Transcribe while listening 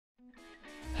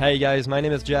Hey guys, my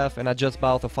name is Jeff and I just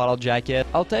bought a Fallout jacket.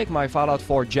 I'll take my Fallout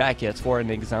 4 jackets for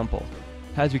an example.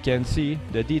 As you can see,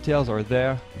 the details are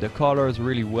there, the color is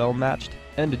really well matched,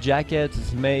 and the jacket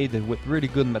is made with really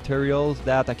good materials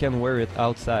that I can wear it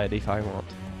outside if I want.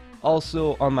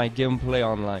 Also on my gameplay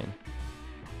online.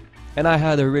 And I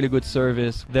had a really good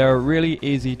service, they're really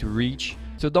easy to reach.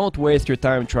 So don't waste your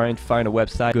time trying to find a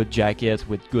website, good jackets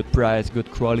with good price,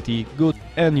 good quality,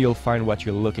 and you'll find what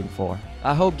you're looking for.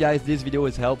 I hope guys this video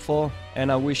is helpful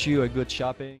and I wish you a good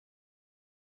shopping.